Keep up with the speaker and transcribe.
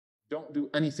Don't do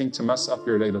anything to mess up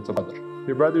your Laylatul Qadr.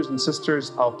 Dear brothers and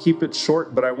sisters, I'll keep it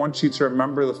short, but I want you to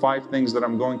remember the 5 things that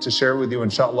I'm going to share with you,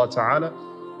 inshaAllah ta'ala,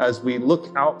 as we look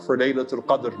out for Laylatul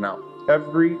Qadr now.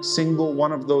 Every single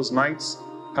one of those nights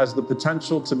has the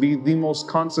potential to be the most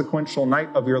consequential night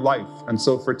of your life. And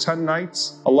so for 10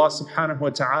 nights, Allah subhanahu wa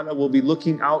ta'ala will be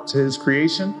looking out to His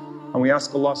creation. And we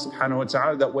ask Allah subhanahu wa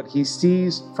ta'ala that what He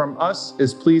sees from us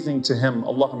is pleasing to Him.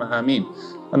 Allahumma ameen.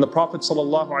 And the Prophet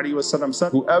sallallahu alaihi wasallam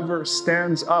said, whoever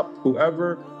stands up,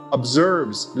 whoever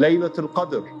observes Laylatul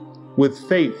Qadr with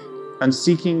faith and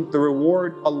seeking the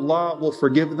reward, Allah will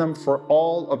forgive them for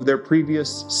all of their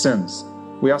previous sins.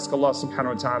 We ask Allah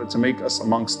subhanahu wa ta'ala to make us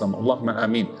amongst them. Allahumma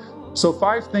ameen. So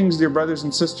 5 things, dear brothers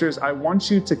and sisters, I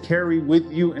want you to carry with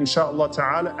you, inshaAllah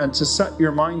ta'ala, and to set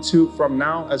your mind to from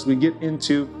now as we get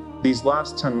into these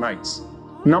last 10 nights.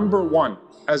 Number 1,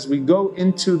 as we go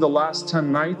into the last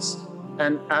 10 nights,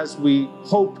 and as we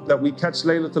hope that we catch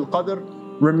Laylatul Qadr,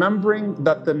 remembering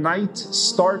that the night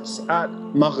starts at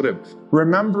Maghrib.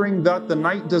 Remembering that the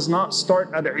night does not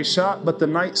start at Isha, but the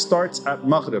night starts at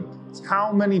Maghrib.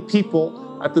 How many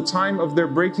people at the time of their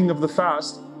breaking of the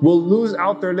fast will lose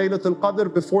out their Laylatul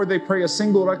Qadr before they pray a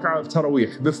single rak'ah of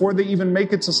Taraweeh, before they even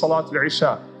make it to Salatul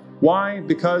Isha? Why?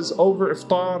 Because over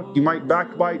iftar, you might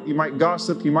backbite, you might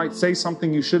gossip, you might say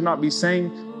something you should not be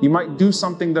saying, you might do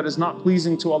something that is not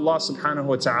pleasing to Allah subhanahu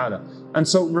wa ta'ala. And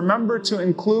so remember to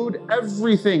include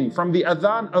everything from the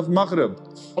adhan of Maghrib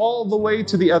all the way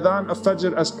to the adhan of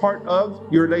Fajr as part of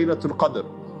your Laylatul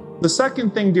Qadr. The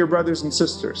second thing, dear brothers and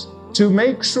sisters, to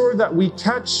make sure that we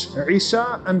catch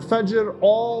Isha and Fajr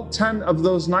all 10 of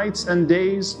those nights and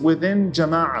days within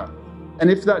Jama'ah. And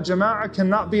if that Jama'ah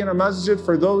cannot be in a masjid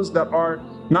for those that are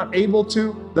not able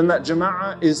to, then that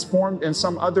Jama'ah is formed in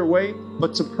some other way,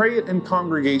 but to pray it in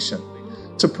congregation.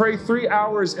 To pray 3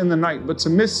 hours in the night, but to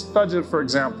miss Fajr, for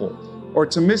example, or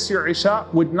to miss your Isha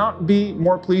would not be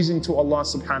more pleasing to Allah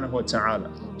subhanahu wa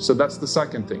ta'ala. So that's the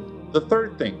second thing. The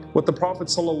third thing, what the Prophet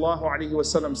sallallahu alaihi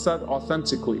wasallam said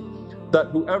authentically,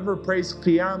 that whoever prays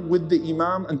Qiyam with the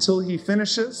Imam until he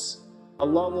finishes,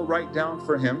 Allah will write down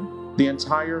for him the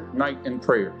entire night in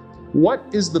prayer. What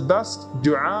is the best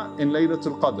dua in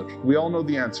Laylatul Qadr? We all know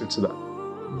the answer to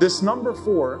that. This number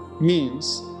 4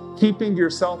 means keeping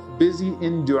yourself busy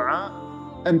in dua,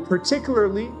 and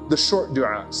particularly the short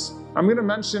du'as. I'm going to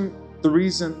mention the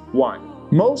reason why.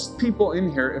 Most people in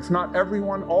here, if not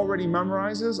everyone, already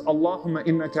memorizes Allahumma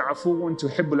innaka afuwun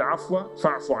tuhibbul afwa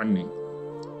fa'fu anni.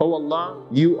 Oh Allah,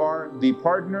 you are the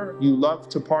pardoner, you love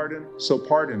to pardon, so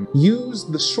pardon. Use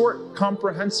the short,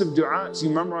 comprehensive du'as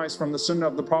you memorize from the sunnah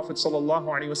of the Prophet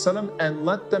ﷺ and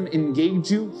let them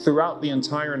engage you throughout the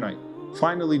entire night.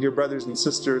 Finally, dear brothers and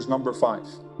sisters, number 5.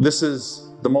 This is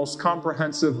the most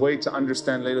comprehensive way to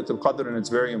understand Laylatul Qadr, and it's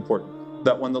very important.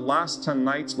 That when the last 10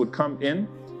 nights would come in,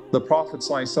 the Prophet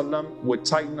ﷺ would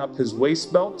tighten up his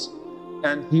waist belt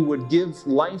and he would give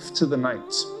life to the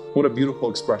night. What a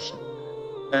beautiful expression.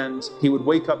 And he would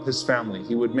wake up his family.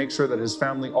 He would make sure that his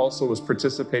family also was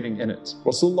participating in it.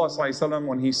 Rasulullah ﷺ,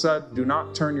 when he said, do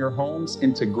not turn your homes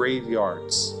into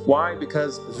graveyards. Why?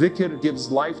 Because dhikr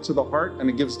gives life to the heart and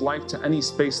it gives life to any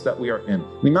space that we are in.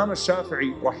 Imam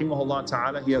al-Shafi'i, rahimahullah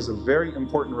ta'ala, he has a very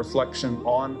important reflection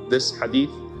on this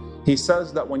hadith. He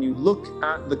says that when you look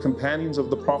at the companions of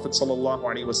the Prophet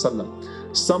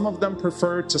ﷺ, some of them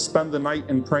preferred to spend the night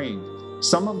in praying.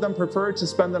 Some of them preferred to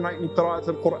spend the night in Qira'at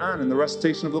al-Quran, in the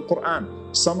recitation of the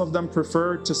Quran. Some of them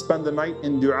preferred to spend the night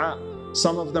in dua.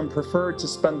 Some of them preferred to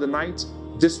spend the night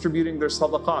distributing their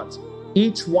sadaqat.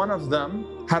 Each one of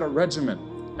them had a regimen,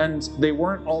 and they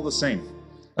weren't all the same.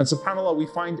 And subhanAllah, we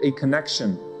find a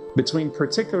connection between,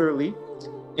 particularly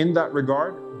in that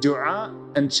regard, dua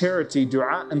and charity,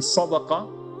 dua and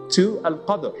sadaqah to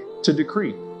al-qadr, to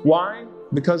decree. Why?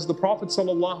 Because the Prophet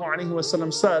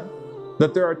ﷺ said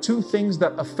that there are 2 things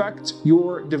that affect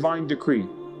your divine decree.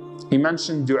 He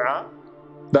mentioned dua,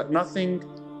 that nothing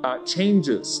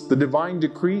changes the divine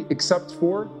decree except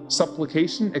for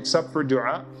supplication, except for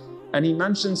dua. And he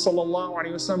mentioned sallallahu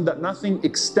alaihi wasallam that nothing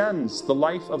extends the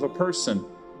life of a person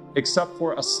except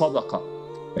for a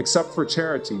sadaqah, except for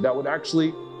charity. That would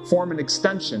actually form an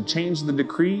extension, change the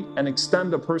decree and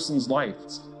extend a person's life.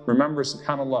 Remember,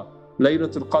 subhanAllah,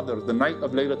 Laylatul Qadr, the night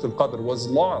of Laylatul Qadr, was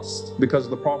lost because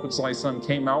the Prophet ﷺ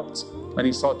came out and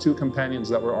he saw 2 companions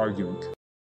that were arguing.